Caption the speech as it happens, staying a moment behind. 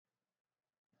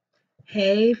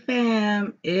Hey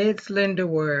fam, it's Linda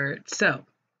Word. So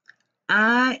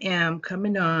I am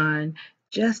coming on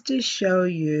just to show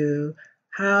you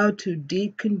how to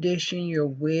deep condition your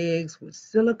wigs with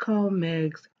silicone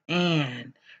mix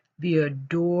and the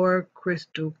Adore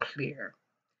Crystal Clear.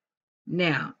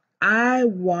 Now, I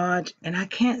watch, and I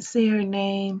can't say her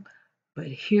name, but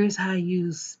here's how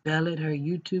you spell it, her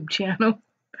YouTube channel.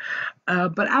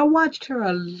 But I watched her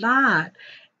a lot,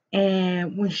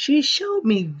 and when she showed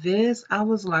me this, I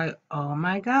was like, oh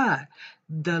my God,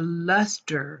 the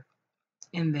luster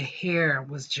in the hair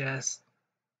was just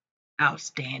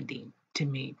outstanding to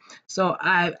me. So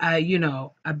I've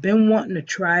been wanting to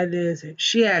try this.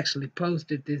 She actually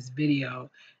posted this video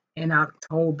in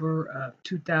October of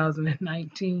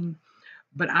 2019,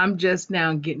 but I'm just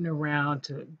now getting around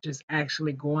to just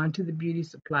actually going to the beauty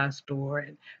supply store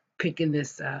and picking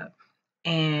this up.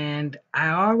 And I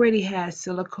already had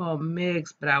silicone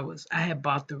mix, but I had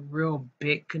bought the real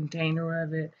big container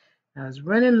of it. I was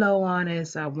running low on it,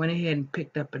 so I went ahead and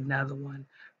picked up another one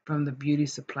from the beauty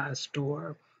supply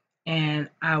store.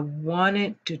 And I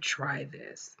wanted to try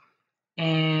this.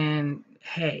 And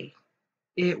hey,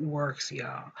 it works,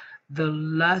 y'all. The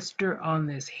luster on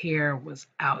this hair was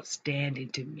outstanding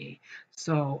to me.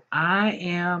 So I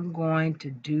am going to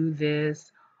do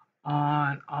this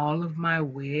on all of my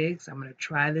wigs. I'm going to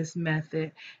try this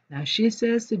method. Now she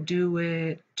says to do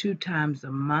it 2 times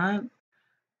a month.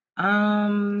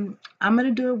 I'm going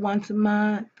to do it once a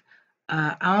month.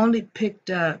 I only picked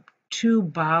up 2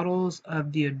 bottles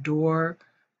of the Adore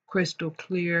Crystal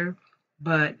Clear,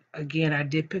 but again, I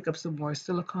did pick up some more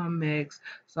silicone mix.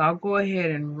 So I'll go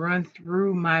ahead and run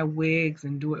through my wigs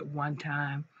and do it one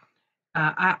time.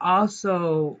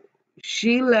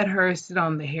 She let hers sit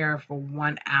on the hair for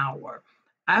 1 hour.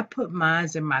 I put mine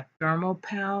in my thermal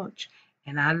pouch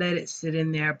and I let it sit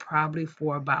in there probably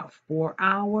for about 4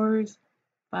 hours.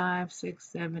 5, 6,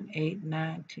 7, 8,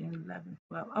 9, 10, 11,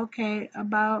 12. Okay,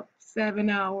 about 7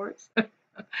 hours.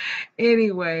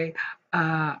 Anyway,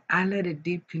 I let it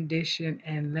deep condition,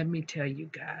 and let me tell you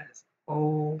guys,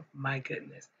 oh my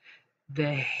goodness,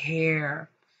 the hair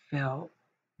felt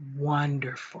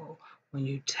wonderful when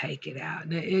you take it out.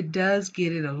 Now, it does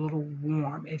get it a little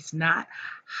warm. It's not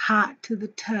hot to the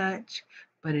touch,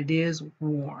 but it is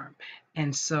warm.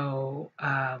 And so,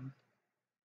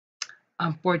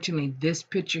 unfortunately, this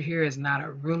picture here is not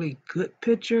a really good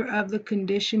picture of the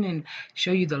condition and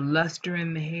show you the luster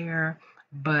in the hair.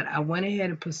 But I went ahead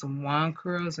and put some wand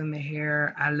curls in the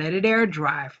hair. I let it air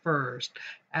dry first.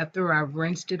 After I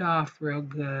rinsed it off real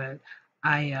good,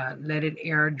 I let it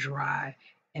air dry.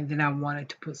 And then I wanted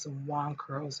to put some wand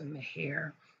curls in the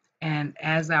hair. And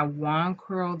as I wand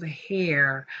curled the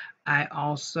hair, I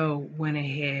also went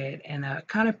ahead and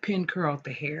kind of pin curled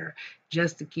the hair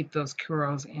just to keep those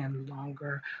curls in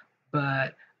longer.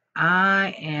 But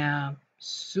I am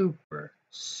super,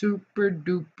 super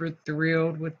duper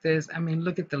thrilled with this. I mean,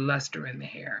 look at the luster in the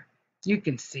hair. You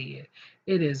can see it.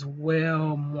 It is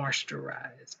well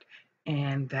moisturized,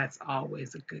 and that's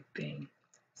always a good thing.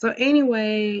 So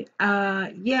anyway,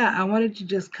 yeah, I wanted to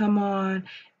just come on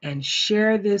and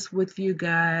share this with you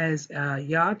guys.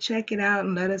 Y'all check it out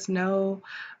and let us know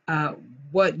uh,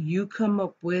 what you come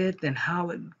up with and how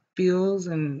it feels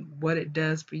and what it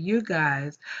does for you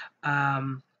guys.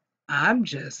 Um, I'm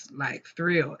just like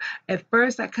thrilled. At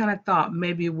first, I kind of thought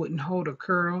maybe it wouldn't hold a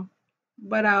curl,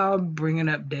 but I'll bring an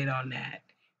update on that.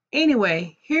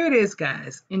 Anyway, here it is,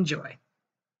 guys. Enjoy.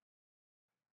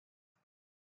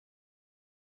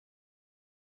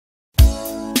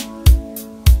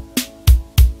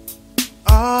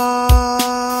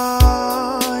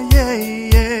 Yeah,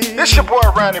 yeah. It's your boy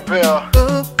Ronnie Bell,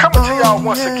 coming to y'all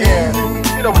once again,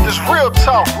 with this real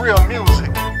talk, real music.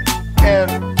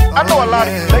 And I know a lot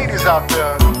of you ladies out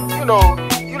there,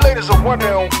 you ladies are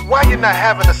wondering why you're not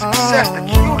having the success that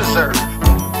you deserve.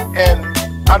 And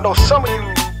I know some of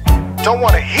you don't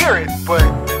want to hear it, but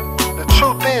the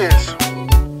truth is,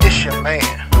 it's your man.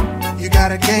 You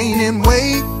gotta gain him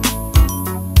weight,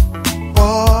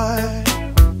 boy.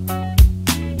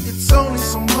 It's only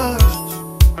so much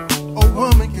a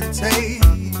woman can take.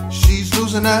 She's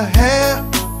losing her hair,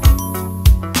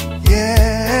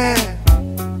 yeah,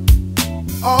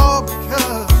 all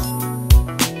because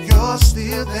you're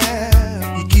still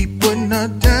there. You keep putting her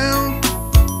down,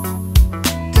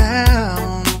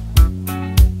 down.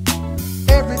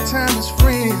 Every time his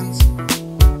friends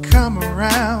come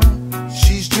around,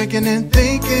 she's drinking and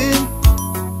thinking,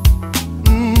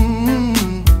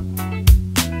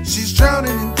 she's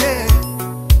drowning in debt,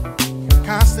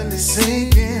 constantly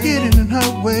sinking, getting in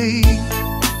her way.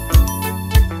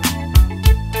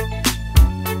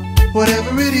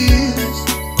 Whatever it is,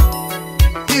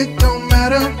 It don't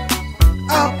matter,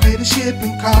 I'll pay the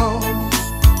shipping costs.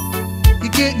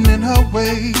 You're getting in her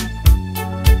way,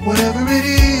 whatever it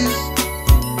is.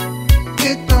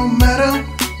 It don't matter,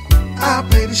 I'll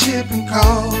pay the shipping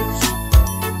costs.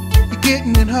 You're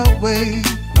getting in her way,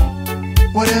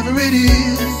 whatever it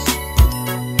is.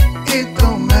 It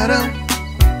don't matter,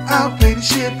 I'll pay the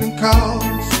shipping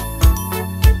costs.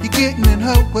 You're getting in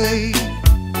her way,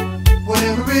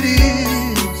 whatever it is.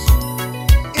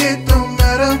 It don't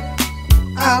matter,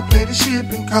 I'll pay the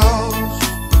shipping costs.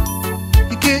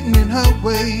 You're getting in her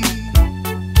way,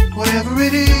 whatever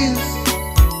it is.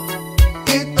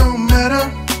 It don't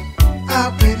matter,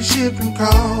 I'll pay the shipping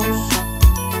costs.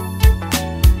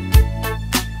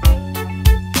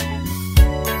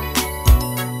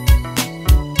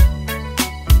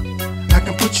 I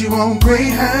can put you on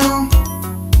Greyhound,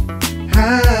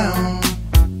 Hound.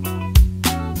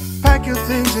 Pack your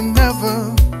things and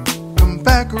never come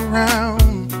back around.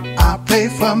 I'll pay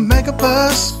for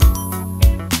Megabus,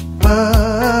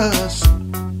 bus.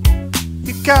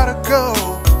 You gotta go,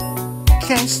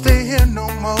 can't stay here no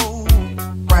more.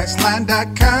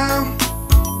 Priceline.com,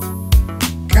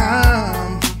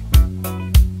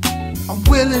 I'm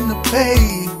willing to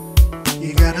pay.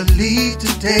 You gotta leave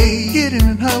today, getting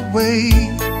in her way,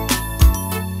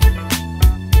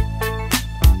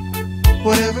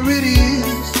 whatever it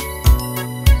is.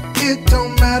 It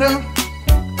don't matter,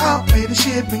 I'll pay the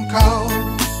shipping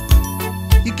costs.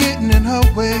 You're getting in her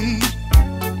way,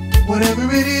 whatever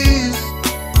it is.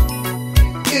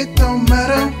 It don't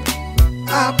matter,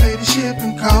 I'll pay the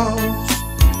shipping costs.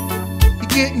 You're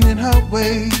getting in her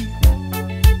way,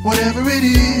 whatever it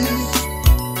is.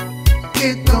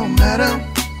 It don't matter,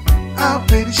 I'll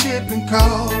pay the shipping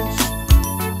costs.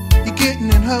 You're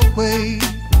getting in her way,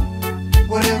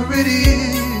 whatever it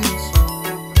is.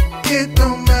 It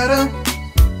don't matter,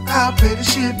 I'll pay the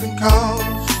shipping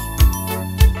costs.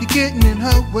 You're getting in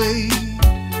her way,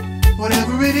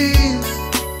 whatever it is.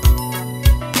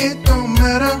 It don't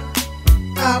matter,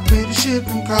 I'll pay the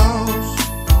shipping costs.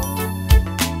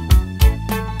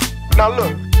 Now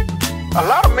look, a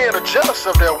lot of men are jealous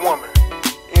of their woman.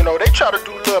 You know, they try to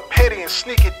do little petty and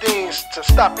sneaky things to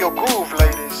stop your groove,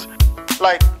 ladies.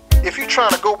 Like, if you're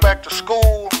trying to go back to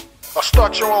school or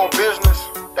start your own business,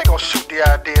 they gonna shoot the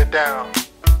idea down.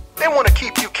 They wanna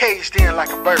keep you caged in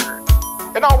like a bird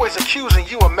and always accusing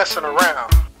you of messing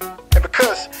around. And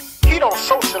because he don't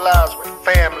socialize with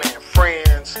family and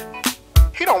friends,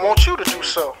 he don't want you to do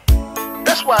so.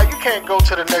 That's why you can't go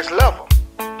to the next level.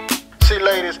 See,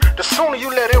 ladies, the sooner you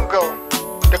let him go,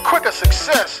 the quicker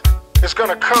success is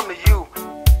gonna come to you.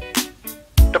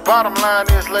 The bottom line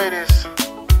is, ladies,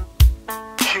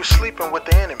 you sleeping with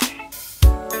the enemy.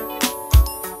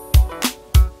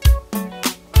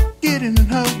 Getting in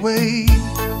her way,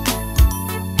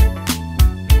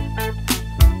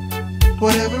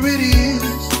 whatever it is.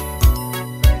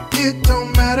 It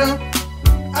don't matter,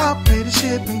 I'll pay the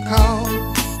shipping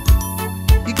costs.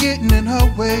 You're getting in her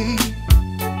way,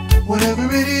 whatever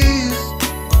it is.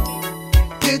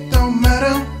 It don't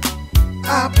matter,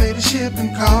 I'll pay the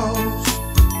shipping costs.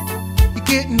 You're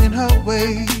getting in her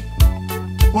way,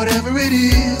 whatever it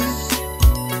is.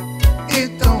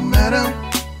 It don't matter,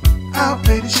 I'll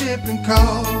pay the shipping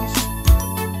costs.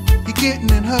 You're getting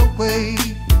in her way,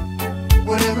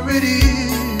 whatever it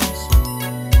is.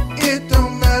 It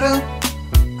don't matter,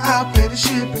 I'll pay the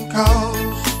shipping costs.